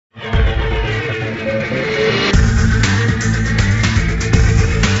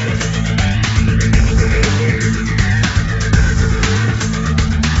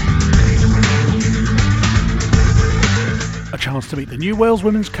new Wales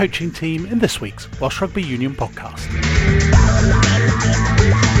women's coaching team in this week's Welsh Rugby Union podcast.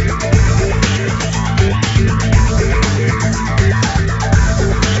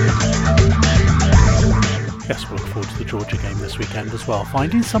 Yes, we'll look forward to the Georgia game this weekend as well,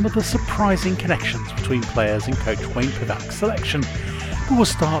 finding some of the surprising connections between players in coach Wayne Pivac's selection. But we'll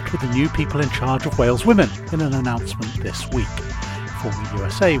start with the new people in charge of Wales women in an announcement this week. Former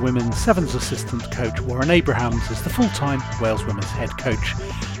USA Women's Sevens assistant coach Warren Abrahams is the full-time Wales Women's head coach,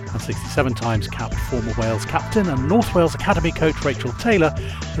 and 67 times capped former Wales captain and North Wales Academy coach Rachel Taylor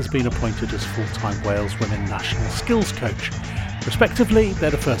has been appointed as full-time Wales Women national skills coach. Respectively,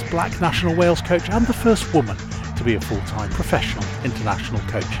 they're the first black national Wales coach and the first woman to be a full-time professional international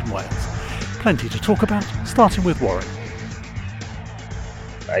coach in Wales. Plenty to talk about, starting with Warren.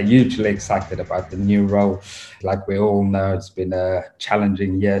 I'm hugely excited about the new role. Like we all know, it's been a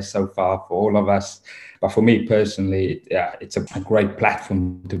challenging year so far for all of us. But for me personally, it's a great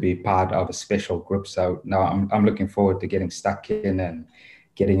platform to be part of a special group. So no, I'm looking forward to getting stuck in and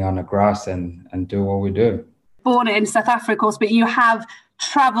getting on the grass and do what we do. Born in South Africa, of course, but you have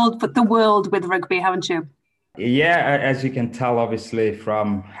travelled the world with rugby, haven't you? Yeah, as you can tell, obviously,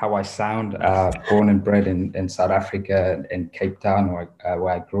 from how I sound, born and bred in South Africa, in Cape Town, where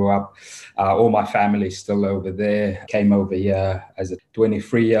I grew up. All my family's still over there. Came over here as a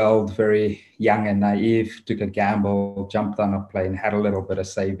 23-year-old, very young and naive, took a gamble, jumped on a plane, had a little bit of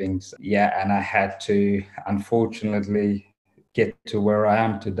savings. Yeah, and I had to, unfortunately, get to where I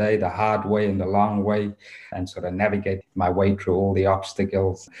am today, the hard way and the long way, and sort of navigate my way through all the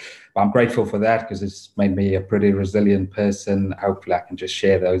obstacles. But I'm grateful for that because it's made me a pretty resilient person. Hopefully I can just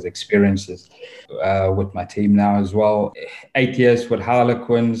share those experiences with my team now as well. 8 years with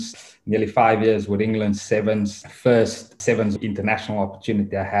Harlequins, nearly 5 years with England Sevens. First Sevens international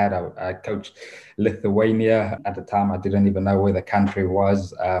opportunity I had, I coached Lithuania. At the time, I didn't even know where the country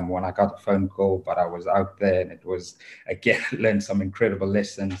was when I got the phone call, but I was out there and it was, again, learned some incredible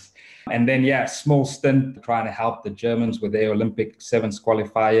lessons. And then, small stint trying to help the Germans with their Olympic Sevens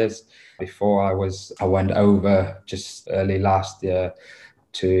qualifiers before I went over just early last year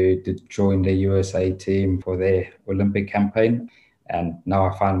to join the USA team for their Olympic campaign. And now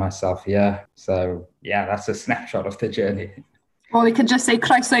I find myself here. So, that's a snapshot of the journey. Well, we can just say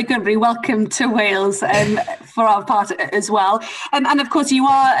Croeso Gymru, welcome to Wales for our part as well. And of course, you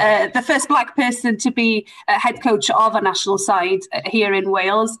are the first black person to be head coach of a national side here in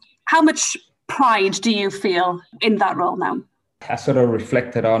Wales. How much pride do you feel in that role now? I sort of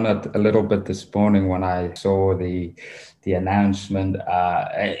reflected on it a little bit this morning when I saw the announcement.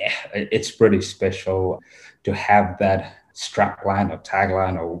 It's pretty special to have that strapline or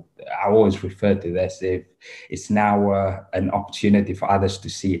tagline, or I always refer to this if it's now an opportunity for others to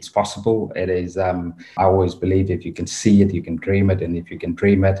see it's possible. It is, I always believe if you can see it, you can dream it. And if you can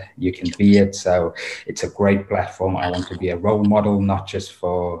dream it, you can be it. So it's a great platform. I want to be a role model, not just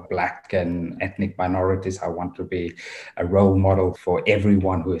for black and ethnic minorities. I want to be a role model for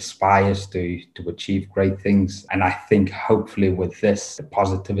everyone who aspires to achieve great things. And I think hopefully with this, the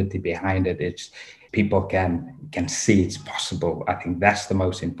positivity behind it, it's people can see it's possible. I think that's the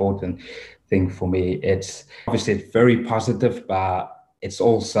most important thing for me. It's obviously very positive, but it's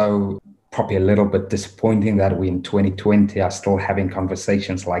also probably a little bit disappointing that we in 2020 are still having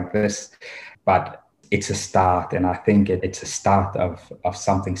conversations like this. But it's a start, and I think it's a start of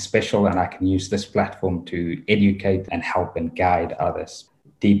something special, and I can use this platform to educate and help and guide others.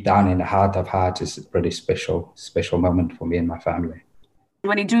 Deep down in the heart of hearts, is a pretty special moment for me and my family.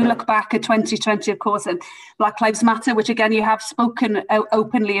 When you do look back at 2020, of course, and Black Lives Matter, which again, you have spoken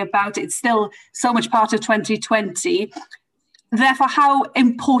openly about, it's still so much part of 2020. Therefore, how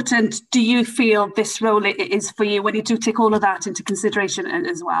important do you feel this role is for you when you do take all of that into consideration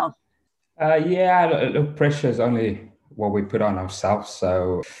as well? Look, pressure is only what we put on ourselves.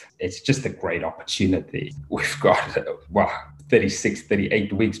 So it's just a great opportunity. We've got, 36,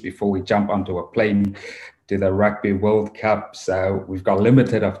 38 weeks before we jump onto a plane to the Rugby World Cup. So we've got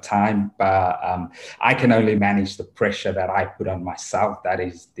limited of time, but I can only manage the pressure that I put on myself. That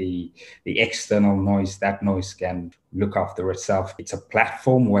is the external noise. That noise can look after itself. It's a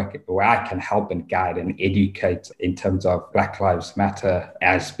platform where I can help and guide and educate in terms of Black Lives Matter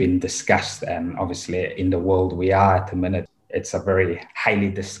as been discussed. And obviously in the world we are at the minute, it's a very highly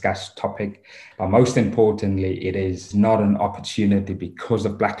discussed topic. But most importantly, it is not an opportunity because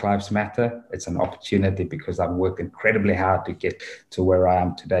of Black Lives Matter. It's an opportunity because I've worked incredibly hard to get to where I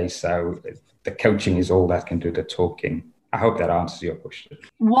am today. So the coaching is all that can do the talking. I hope that answers your question.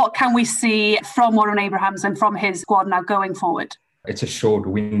 What can we see from Warren Abrahams and from his squad now going forward? It's a short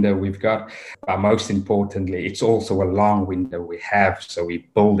window we've got, but most importantly, it's also a long window we have. So we're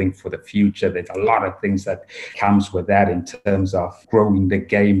building for the future. There's a lot of things that comes with that in terms of growing the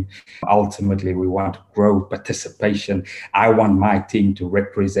game. Ultimately, we want to grow participation. I want my team to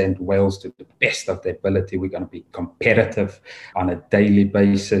represent Wales to the best of their ability. We're going to be competitive on a daily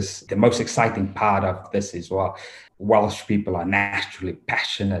basis. The most exciting part of this is, well, Welsh people are naturally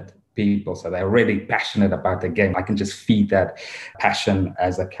passionate people, so they're already passionate about the game. I can just feed that passion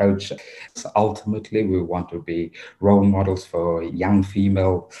as a coach. So ultimately, we want to be role models for young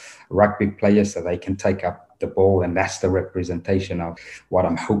female rugby players so they can take up the ball, and that's the representation of what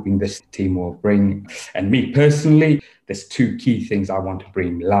I'm hoping this team will bring. And me personally, there's two key things I want to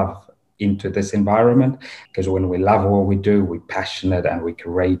bring: love into this environment, because when we love what we do, we're passionate and we're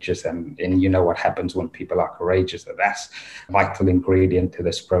courageous, and you know what happens when people are courageous. So that's a vital ingredient to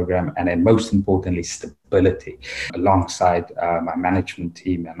this program. And then most importantly, stability. Alongside my management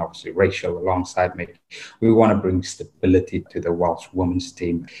team and obviously Rachel alongside me, we want to bring stability to the Welsh women's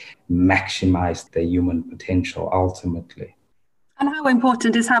team, maximize their human potential ultimately. And how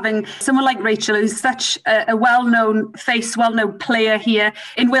important is having someone like Rachel, who's such a well-known face, well-known player here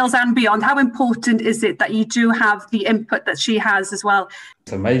in Wales and beyond? How important is it that you do have the input that she has as well?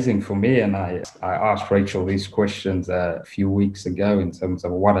 It's amazing for me, and I asked Rachel these questions a few weeks ago in terms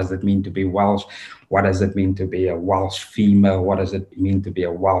of what does it mean to be Welsh? What does it mean to be a Welsh female? What does it mean to be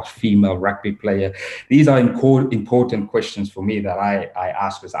a Welsh female rugby player? These are important questions for me that I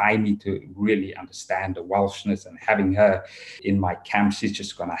ask, because I need to really understand the Welshness, and having her in my camp, she's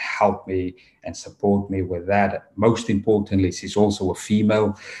just going to help me and support me with that. Most importantly, she's also a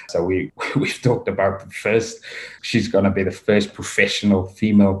female. So we've talked about the first, she's going to be the first professional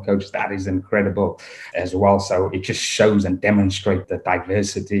female coach. That is incredible as well. So it just shows and demonstrates the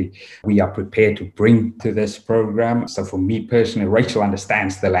diversity we are prepared to bring to this program. So for me personally, Rachel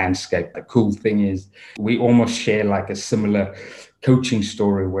understands the landscape. The cool thing is we almost share like a similar coaching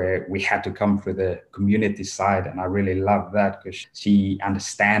story where we had to come through the community side, and I really love that because she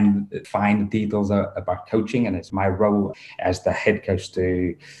understands the fine details about coaching, and it's my role as the head coach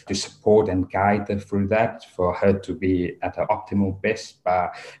to support and guide her through that, for her to be at her optimal best.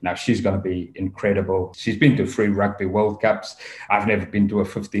 But now she's going to be incredible. She's been to 3 Rugby World Cups. I've never been to a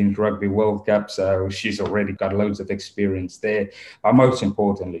 15th Rugby World Cup, so she's already got loads of experience there. But most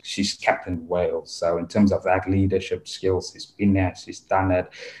importantly, she's captained Wales. So in terms of that leadership skills, she's been there. She's done it.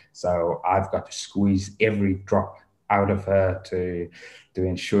 So I've got to squeeze every drop out of her to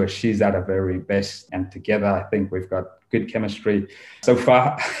ensure she's at her very best. And together, I think we've got good chemistry. So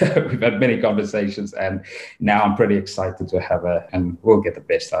far, we've had many conversations, and now I'm pretty excited to have her, and we'll get the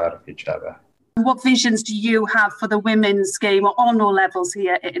best out of each other. What visions do you have for the women's game on all levels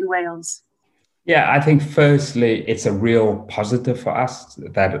here in Wales? Yeah, I think firstly, it's a real positive for us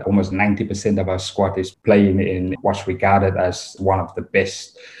that almost 90% of our squad is playing in what's regarded as one of the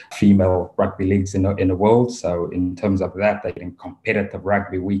best female rugby leagues in the world. So in terms of that, they're in competitive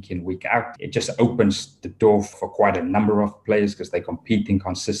rugby week in, week out. It just opens the door for quite a number of players because they're competing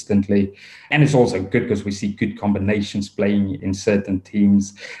consistently. And it's also good because we see good combinations playing in certain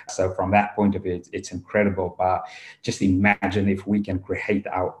teams. So from that point of view, it's incredible. But just imagine if we can create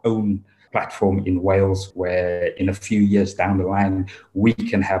our own platform in Wales where in a few years down the line, we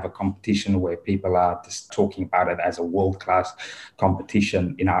can have a competition where people are just talking about it as a world-class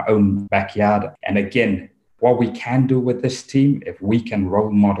competition in our own backyard. And again, what we can do with this team, if we can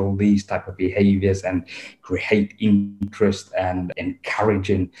role model these type of behaviors and create interest and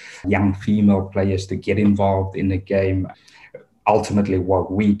encouraging young female players to get involved in the game, ultimately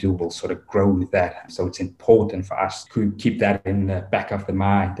what we do will sort of grow with that. So it's important for us to keep that in the back of the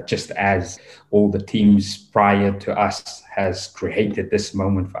mind, just as all the teams prior to us has created this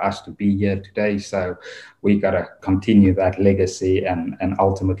moment for us to be here today. So we got to continue that legacy and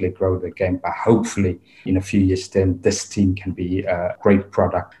ultimately grow the game. But hopefully in a few years' time, this team can be a great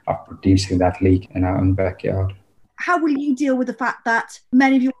product of producing that league in our own backyard. How will you deal with the fact that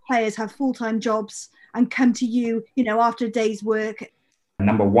many of your players have full-time jobs and come to you, after a day's work?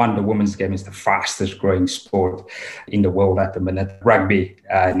 Number one, the women's game is the fastest growing sport in the world at the minute. Rugby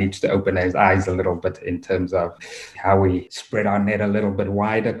needs to open its eyes a little bit in terms of how we spread our net a little bit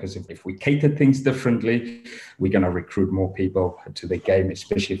wider, because if we cater things differently, we're going to recruit more people to the game,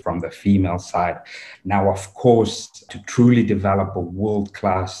 especially from the female side. Now, of course, to truly develop a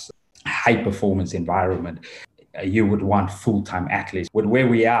world-class high-performance environment, you would want full-time athletes. With where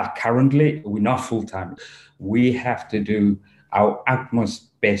we are currently, we're not full-time. We have to do our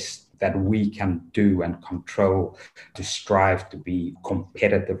utmost best that we can do and control to strive to be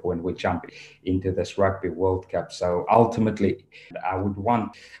competitive when we jump into this Rugby World Cup. So ultimately, I would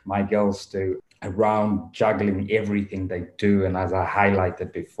want my girls to, around juggling everything they do. And as I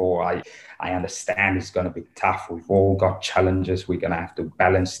highlighted before, I understand it's going to be tough. We've all got challenges. We're going to have to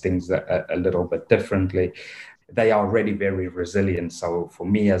balance things a little bit differently. They are already very resilient. So for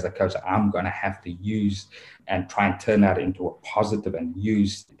me as a coach, I'm going to have to use and try and turn that into a positive and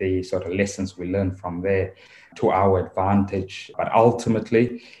use the sort of lessons we learn from there to our advantage. But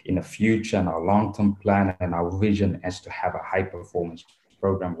ultimately, in the future and our long-term plan and our vision is to have a high-performance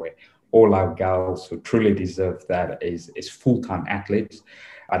program where all our girls who truly deserve that is full-time athletes.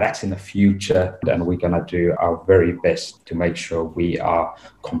 That's in the future, and we're going to do our very best to make sure we are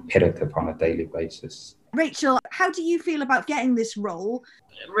competitive on a daily basis. Rachel, how do you feel about getting this role?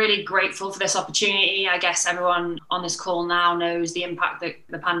 Really grateful for this opportunity. I guess everyone on this call now knows the impact that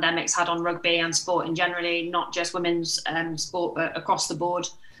the pandemic's had on rugby and sport in generally, not just women's sport, but across the board.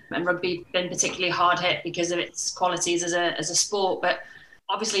 And rugby been particularly hard hit because of its qualities as a sport. But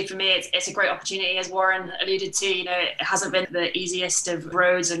obviously for me, it's a great opportunity, as Warren alluded to. You know, it hasn't been the easiest of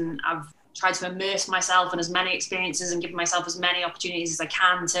roads, and I've tried to immerse myself in as many experiences and give myself as many opportunities as I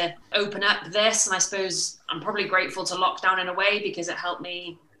can to open up this. And I suppose I'm probably grateful to lockdown in a way, because it helped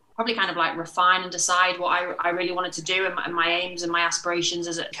me probably kind of like refine and decide what I really wanted to do and my aims and my aspirations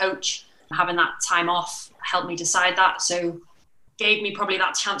as a coach. Having that time off helped me decide that. So gave me probably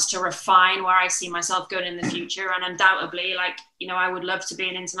that chance to refine where I see myself going in the future. And undoubtedly, like, you know, I would love to be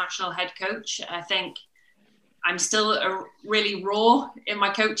an international head coach. I think I'm still really raw in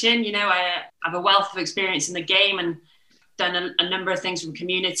my coaching. You know, I have a wealth of experience in the game and done a number of things from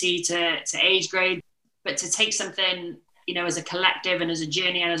community to age grade. But to take something, you know, as a collective and as a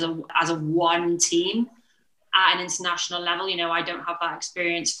journey and as a one team at an international level, you know, I don't have that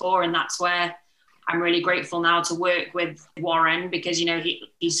experience for. And that's where I'm really grateful now to work with Warren, because, you know,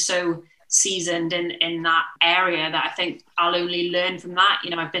 he's so seasoned in that area that I think I'll only learn from that. You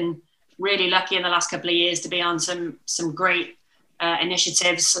know, I've been really lucky in the last couple of years to be on some great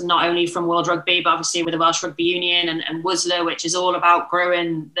initiatives, not only from World Rugby, but obviously with the Welsh Rugby Union and WUSLA, which is all about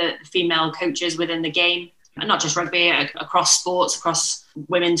growing the female coaches within the game, and not just rugby, across sports, across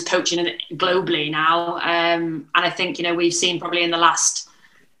women's coaching globally now. And I think, you know, we've seen probably in the last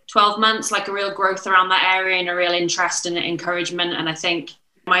 12 months, like a real growth around that area and a real interest and encouragement. And I think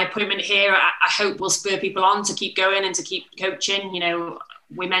my appointment here, I hope will spur people on to keep going and to keep coaching. You know,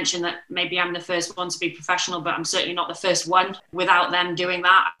 we mentioned that maybe I'm the first one to be professional, but I'm certainly not the first one. Without them doing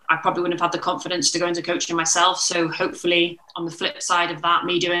that, I probably wouldn't have had the confidence to go into coaching myself. So hopefully on the flip side of that,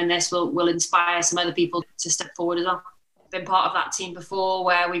 me doing this will inspire some other people to step forward as well. Been part of that team before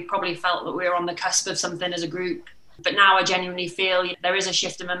where we probably felt that we were on the cusp of something as a group. But now I genuinely feel there is a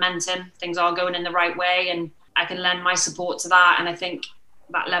shift in momentum. Things are going in the right way, and I can lend my support to that. And I think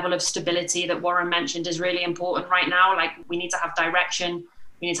that level of stability that Warren mentioned is really important right now. Like, we need to have direction.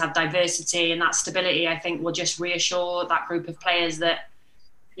 We need to have diversity, and that stability, I think, will just reassure that group of players that,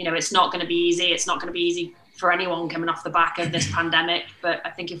 you know, it's not going to be easy. It's not going to be easy for anyone coming off the back of this pandemic. But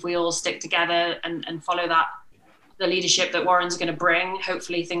I think if we all stick together and follow the leadership that Warren's going to bring,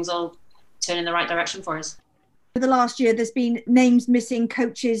 hopefully things will turn in the right direction for us. For the last year, there's been names missing,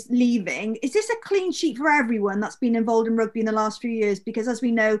 coaches leaving. Is this a clean sheet for everyone that's been involved in rugby in the last few years? Because as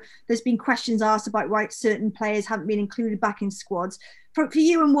we know, there's been questions asked about why certain players haven't been included back in squads. For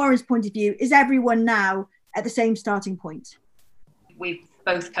you and Warren's point of view, is everyone now at the same starting point? We've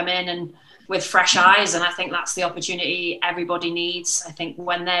both come in and with fresh eyes, and I think that's the opportunity everybody needs. I think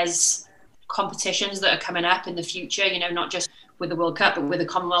when there's competitions that are coming up in the future, you know, not just with the World Cup, but with the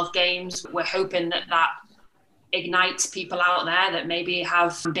Commonwealth Games, we're hoping that ignites people out there that maybe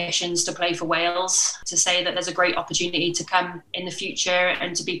have ambitions to play for Wales, to say that there's a great opportunity to come in the future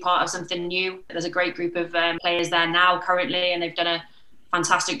and to be part of something new. There's a great group of players there now currently, and they've done a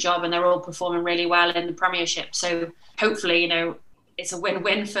fantastic job, and they're all performing really well in the Premiership. So hopefully, you know, it's a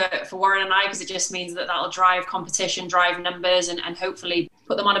win-win for Warren and I, because it just means that that'll drive competition, drive numbers, and hopefully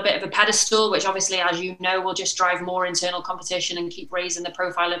put them on a bit of a pedestal, which obviously, as you know, will just drive more internal competition and keep raising the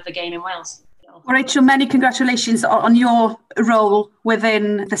profile of the game in Wales. Well, Rachel, many congratulations on your role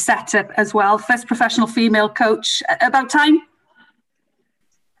within the setup as well. First professional female coach. About time?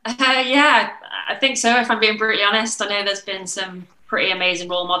 Yeah, I think so, if I'm being brutally honest. I know there's been some pretty amazing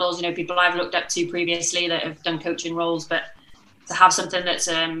role models, you know, people I've looked up to previously that have done coaching roles, but to have something that's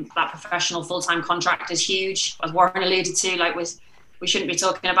that professional full-time contract is huge. As Warren alluded to, like, we shouldn't be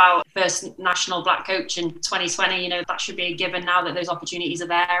talking about first national black coach in 2020. You know, that should be a given now that those opportunities are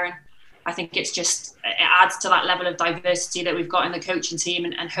there. And I think it adds to that level of diversity that we've got in the coaching team,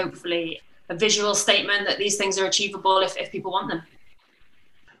 and hopefully a visual statement that these things are achievable if people want them.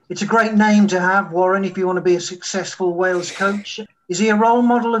 It's a great name to have, Warren, if you want to be a successful Wales coach. Is he a role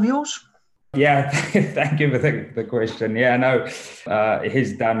model of yours? Yeah, thank you for the question. Yeah, no,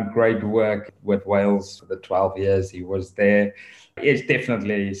 he's done great work with Wales for the 12 years he was there. He's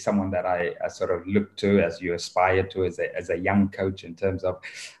definitely someone that I sort of look to, as you aspire to as a young coach in terms of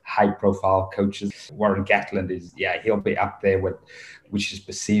high-profile coaches. Warren Gatland he'll be up there with, which is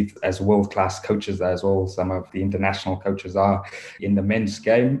perceived as world-class coaches, as all some of the international coaches are in the men's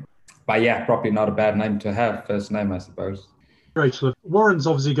game. But yeah, probably not a bad name to have, first name, I suppose. Rachel, Warren's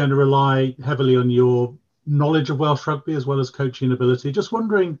obviously going to rely heavily on your knowledge of Welsh rugby as well as coaching ability. Just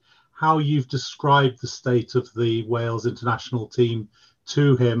wondering how you've described the state of the Wales international team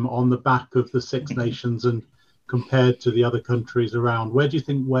to him on the back of the Six Nations and compared to the other countries around. Where do you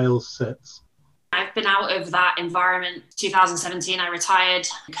think Wales sits? I've been out of that environment. 2017, I retired,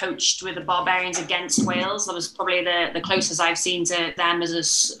 coached with the Barbarians against Wales. That was probably the closest I've seen to them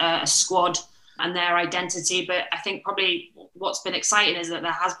as a squad and their identity. But I think probably what's been exciting is that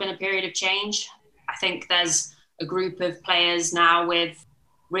there has been a period of change. I think there's a group of players now with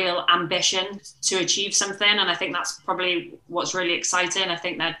real ambition to achieve something. And I think that's probably what's really exciting. I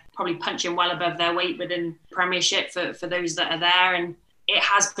think they're probably punching well above their weight within Premiership for those that are there. And it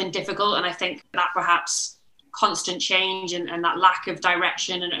has been difficult. And I think that perhaps constant change and that lack of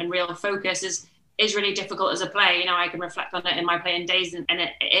direction and real focus is really difficult as a player. You know, I can reflect on it in my playing days and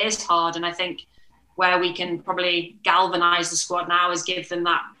it is hard. And I think where we can probably galvanise the squad now is give them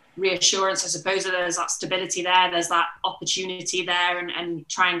that reassurance, I suppose, that there's that stability there, there's that opportunity there, and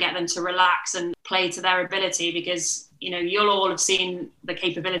try and get them to relax and play to their ability, because, you know, you'll all have seen the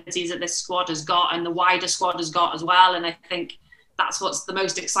capabilities that this squad has got and the wider squad has got as well. And I think that's what's the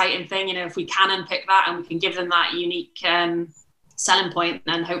most exciting thing. You know, if we can unpick that and we can give them that unique selling point,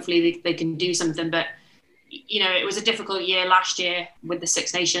 then hopefully they can do something. But, you know, it was a difficult year last year with the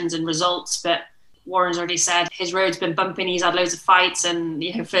Six Nations and results, but Warren's already said his road's been bumping. He's had loads of fights, and,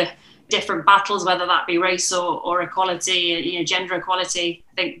 you know, for different battles, whether that be race or equality, you know, gender equality.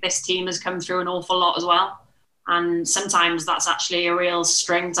 I think this team has come through an awful lot as well. And sometimes that's actually a real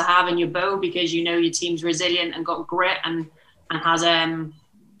string to have in your bow, because you know your team's resilient and got grit and has a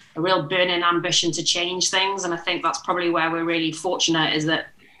real burning ambition to change things. And I think that's probably where we're really fortunate, is that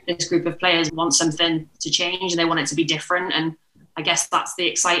this group of players want something to change and they want it to be different. And I guess that's the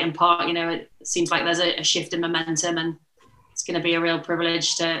exciting part. You know, it seems like there's a shift in momentum, and it's going to be a real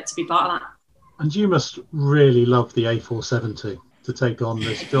privilege to be part of that. And you must really love the A470 to take on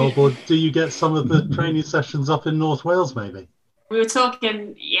this job, or do you get some of the training sessions up in North Wales maybe? We were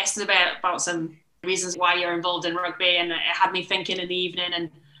talking yesterday about some reasons why you're involved in rugby, and it had me thinking in the evening.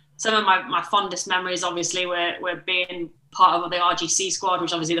 And some of my fondest memories obviously were being part of the RGC squad,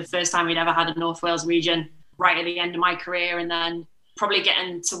 which obviously the first time we'd ever had a North Wales region, right at the end of my career. And then probably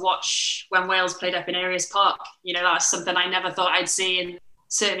getting to watch when Wales played up in Arias Park. You know, that was something I never thought I'd see, and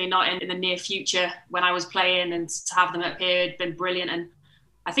certainly not in the near future when I was playing. And to have them up here had been brilliant. And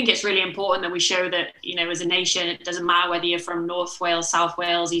I think it's really important that we show that, you know, as a nation, it doesn't matter whether you're from North Wales, South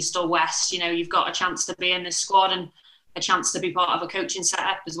Wales, East or West, you know, you've got a chance to be in this squad and a chance to be part of a coaching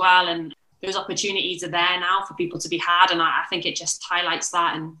setup as well. And those opportunities are there now for people to be had. And I think it just highlights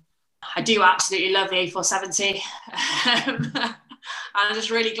that. And I do absolutely love the A470. I'm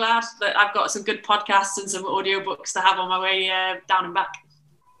just really glad that I've got some good podcasts and some audiobooks to have on my way down and back.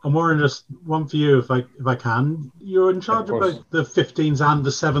 And Warren, just one for you, if I can. You're in charge of both the 15s and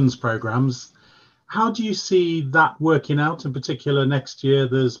the 7s programs. How do you see that working out? In particular, next year,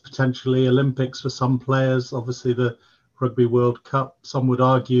 there's potentially Olympics for some players. Obviously, the Rugby World Cup, some would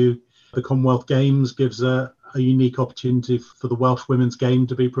argue the Commonwealth Games gives a unique opportunity for the Welsh women's game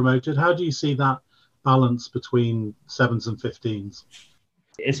to be promoted. How do you see that balance between 7s and 15s?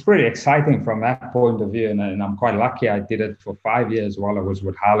 It's pretty exciting from that point of view, and I'm quite lucky. I did it for 5 years while I was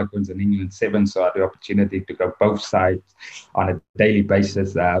with Harlequins in England 7, so I had the opportunity to go both sides on a daily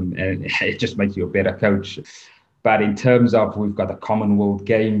basis, and it just makes you a better coach. But in terms of, we've got the Commonwealth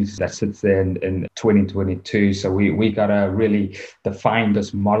Games that sits there in 2022, so we got to really define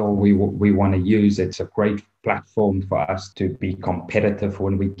this model we want to use. It's a great platform for us to be competitive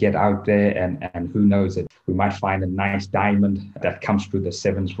when we get out there, and who knows, it we might find a nice diamond that comes through the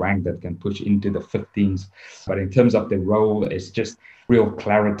 7s rank that can push into the 15s. But in terms of the role, it's just real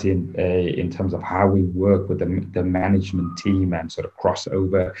clarity in terms of how we work with the management team and sort of cross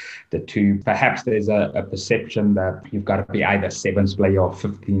over the two. Perhaps there's a perception that you've got to be either 7th player or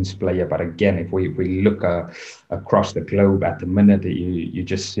 15th player. But again, if we look across the globe at the minute, you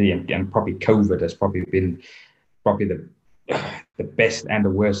just see, and probably COVID has probably been the best and the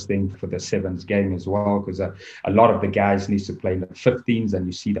worst thing for the sevens game as well, because a lot of the guys need to play in the 15s, and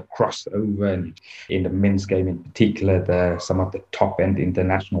you see the crossover, and in the men's game in particular, some of the top end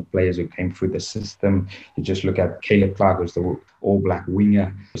international players who came through the system. You just look at Caleb Clark, who's the All Black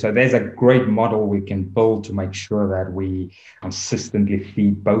winger. So there's a great model we can build to make sure that we consistently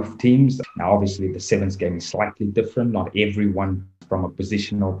feed both teams. Now, obviously, the sevens game is slightly different. Not everyone from a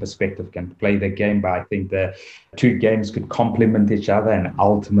positional perspective can play the game, but I think the two games could complement each other, and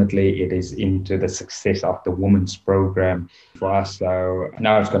ultimately it is into the success of the women's program for us. So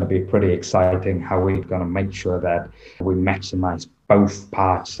now it's going to be pretty exciting how we're going to make sure that we maximize both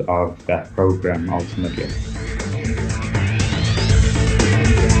parts of that program ultimately.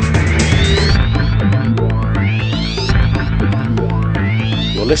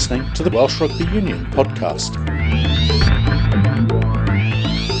 You're listening to the Welsh Rugby Union podcast.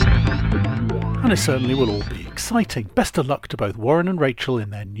 And it certainly will all be exciting. Best of luck to both Warren and Rachel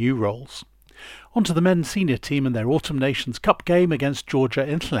in their new roles. On to the men's senior team and their Autumn Nations Cup game against Georgia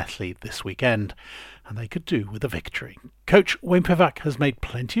in Llanelli this weekend. And they could do with a victory. Coach Wayne Pivac has made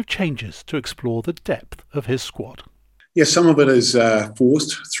plenty of changes to explore the depth of his squad. Yes, some of it is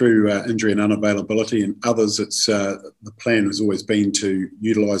forced through injury and unavailability, and others it's the plan has always been to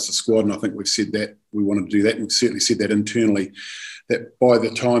utilise the squad, and I think we've said that we wanted to do that, and we've certainly said that internally, that by the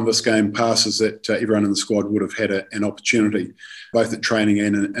time this game passes that everyone in the squad would have had an opportunity, both at training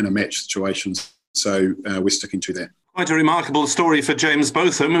and in a match situation. So we're sticking to that. Quite a remarkable story for James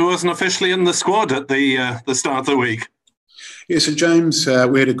Botham, who wasn't officially in the squad at the start of the week. Yeah, so James,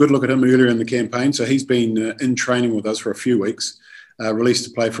 we had a good look at him earlier in the campaign. So he's been in training with us for a few weeks, released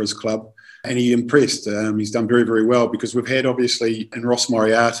to play for his club, and he impressed. He's done very, very well, because we've had obviously in Ross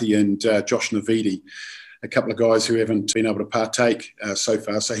Moriarty and Josh Navidi, a couple of guys who haven't been able to partake so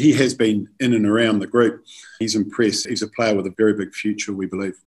far. So he has been in and around the group. He's impressed. He's a player with a very big future, we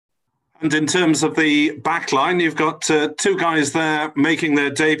believe. And in terms of the back line, you've got two guys there making their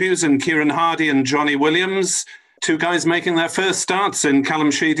debuts in Kieran Hardy and Johnny Williams. Two guys making their first starts in Callum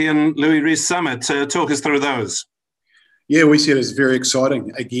Sheedy and Louis Rees-Summit. Talk us through those. Yeah, we see it as very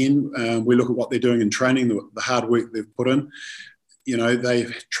exciting. Again, we look at what they're doing in training, the hard work they've put in. You know,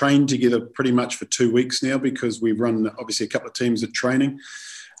 they've trained together pretty much for 2 weeks now, because we've run obviously a couple of teams at training,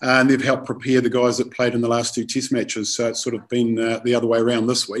 and they've helped prepare the guys that played in the last 2 test matches. So it's sort of been the other way around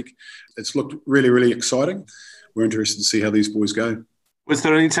this week. It's looked really, really exciting. We're interested to see how these boys go. Was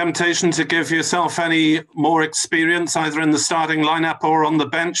there any temptation to give yourself any more experience, either in the starting lineup or on the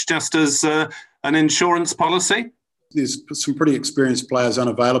bench, just as an insurance policy? There's some pretty experienced players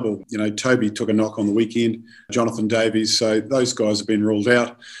unavailable. You know, Toby took a knock on the weekend, Jonathan Davies, so those guys have been ruled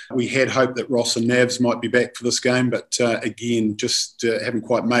out. We had hoped that Ross and Navs might be back for this game, but again, just haven't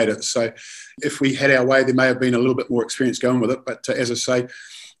quite made it. So if we had our way, there may have been a little bit more experience going with it. But as I say,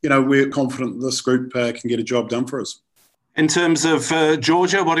 you know, we're confident that this group can get a job done for us. In terms of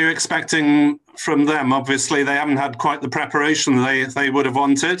Georgia, what are you expecting from them? Obviously, they haven't had quite the preparation they would have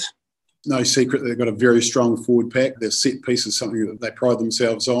wanted. No secret, they've got a very strong forward pack. Their set piece is something that they pride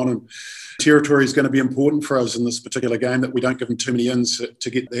themselves on, and territory is going to be important for us in this particular game, that we don't give them too many ins to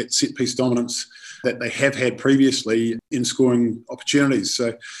get that set piece dominance that they have had previously in scoring opportunities.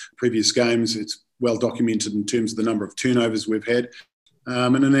 So previous games, it's well documented in terms of the number of turnovers we've had.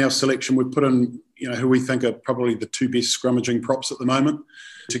 And in our selection, we've put in, you know, who we think are probably the two best scrummaging props at the moment,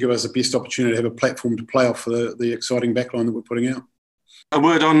 to give us the best opportunity to have a platform to play off for the exciting backline that we're putting out. A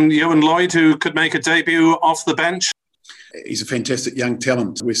word on Ewan Lloyd, who could make a debut off the bench. He's a fantastic young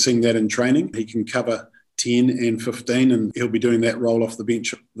talent. We're seeing that in training. He can cover 10 and 15, and he'll be doing that role off the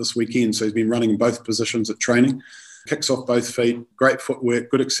bench this weekend. So he's been running both positions at training. Kicks off both feet, great footwork,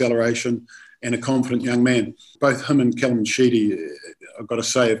 good acceleration, and a confident young man. Both him and Callum Sheedy, I've got to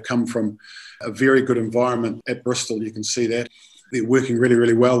say, have come from a very good environment at Bristol. You can see that. They're working really,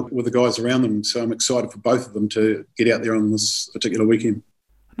 really well with the guys around them. So I'm excited for both of them to get out there on this particular weekend.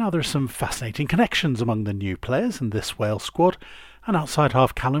 Now there are some fascinating connections among the new players in this Wales squad, and outside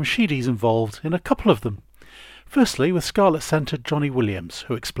half Callum Sheedy's involved in a couple of them. Firstly, with Scarlet centre Johnny Williams,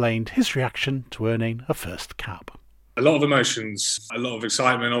 who explained his reaction to earning a first cap. A lot of emotions, a lot of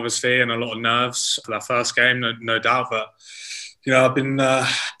excitement, obviously, and a lot of nerves for that first game, no doubt. But, you know, I've been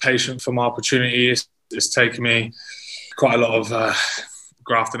patient for my opportunity. It's taken me quite a lot of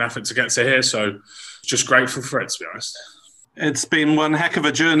graft and effort to get to here. So just grateful for it, to be honest. It's been one heck of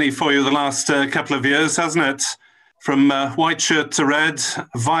a journey for you the last couple of years, hasn't it? From white shirt to red,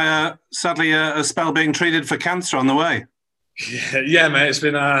 via, sadly, a spell being treated for cancer on the way. Yeah, mate, it's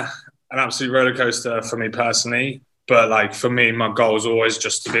been an absolute roller coaster for me personally. But for me, my goal is always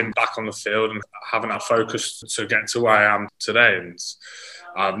just to be back on the field and having that focus to get to where I am today. And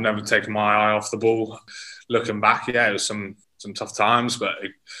I've never taken my eye off the ball. Looking back, it was some tough times, but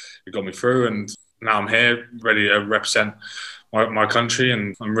it got me through. And now I'm here, ready to represent my country,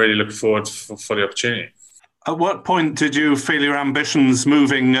 and I'm really looking forward for the opportunity. At what point did you feel your ambitions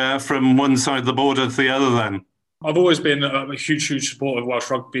moving from one side of the border to the other then? I've always been a huge supporter of Welsh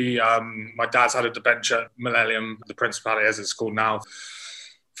rugby. My dad's had a debenture at Millennium, the Principality as it's called now,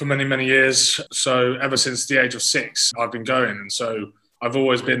 for many years. So ever since the age of 6, I've been going. And so I've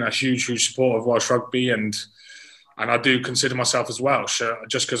always been a huge supporter of Welsh rugby, and I do consider myself as Welsh.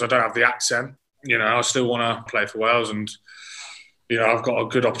 Just because I don't have the accent, I still want to play for Wales, and I've got a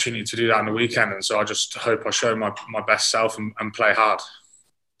good opportunity to do that on the weekend. And so I just hope I show my best self and play hard.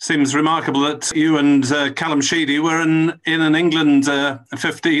 Seems remarkable that you and Callum Sheedy were in an England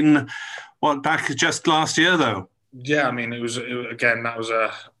 15, back just last year, though? Yeah, I mean, that was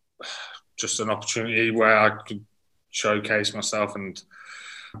just an opportunity where I could showcase myself and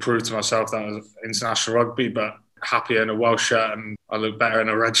prove to myself that I was international rugby, but happier in a Welsh shirt, and I look better in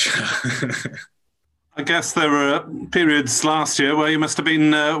a red shirt. I guess there were periods last year where you must have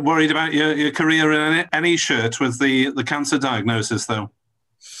been worried about your career in any shirt with the cancer diagnosis, though.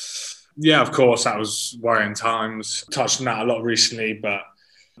 Yeah, of course, that was worrying times. Touched on that a lot recently, but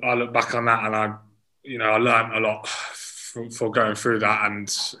I look back on that and I learned a lot for going through that,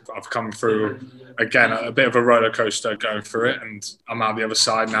 and I've come through, again, a bit of a roller coaster going through it, and I'm out the other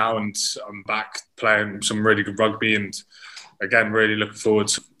side now, and I'm back playing some really good rugby, and again, really looking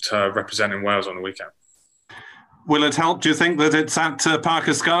forward to representing Wales on the weekend. Will it help, do you think, that it's at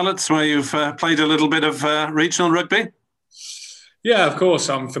Parker Scarlets where you've played a little bit of regional rugby? Yeah, of course.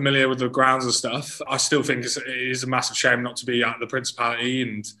 I'm familiar with the grounds and stuff. I still think it is a massive shame not to be at the Principality,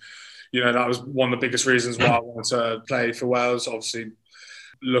 and that was one of the biggest reasons why I wanted to play for Wales. Obviously,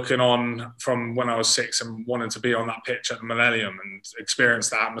 looking on from when I was 6 and wanting to be on that pitch at the Millennium and experience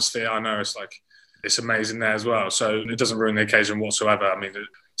the atmosphere, I know it's amazing there as well. So it doesn't ruin the occasion whatsoever. I mean,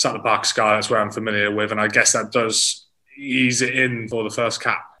 it's at the Parker Sky, that's where I'm familiar with, and I guess that does ease it in for the first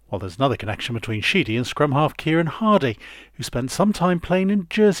cap. Well, there's another connection between Sheedy and scrum half Kieran Hardy, who spent some time playing in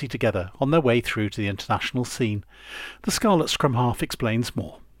Jersey together on their way through to the international scene. The Scarlet scrum half explains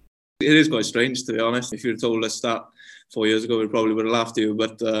more. It is quite strange, to be honest. If you'd have told us that 4 years ago, we probably would have laughed at you.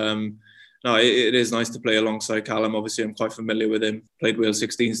 But no, it is nice to play alongside Callum. Obviously, I'm quite familiar with him. Played Wales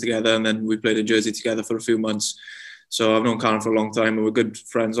 16s together, and then we played in Jersey together for a few months. So I've known Callum for a long time, and we're good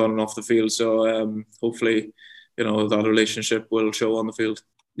friends on and off the field. So hopefully, that relationship will show on the field.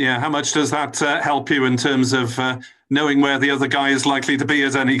 Yeah, how much does that help you in terms of knowing where the other guy is likely to be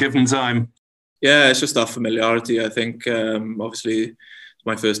at any given time? Yeah, it's just that familiarity, I think. Obviously, it's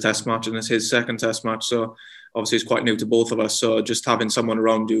my first test match and it's his second test match. So obviously it's quite new to both of us. So just having someone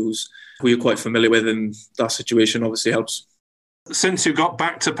around you who you're quite familiar with in that situation obviously helps. Since you got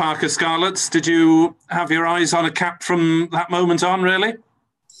back to Parker Scarlets, did you have your eyes on a cap from that moment on, really?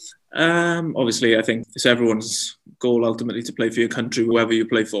 Obviously, I think it's everyone's goal ultimately to play for your country, whoever you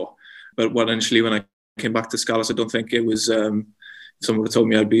play for. But initially, when I came back to Scarlets, I don't think it was. If someone would have told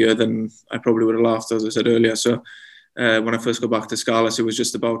me I'd be here, then I probably would have laughed, as I said earlier. So when I first got back to Scarlets, it was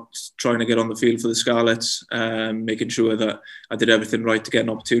just about trying to get on the field for the Scarlets, making sure that I did everything right to get an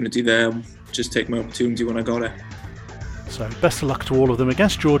opportunity there, just take my opportunity when I got it. So best of luck to all of them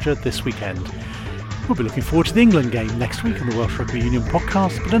against Georgia this weekend. We'll be looking forward to the England game next week on the Welsh Rugby Union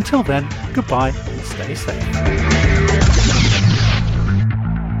podcast, but until then, goodbye and stay safe.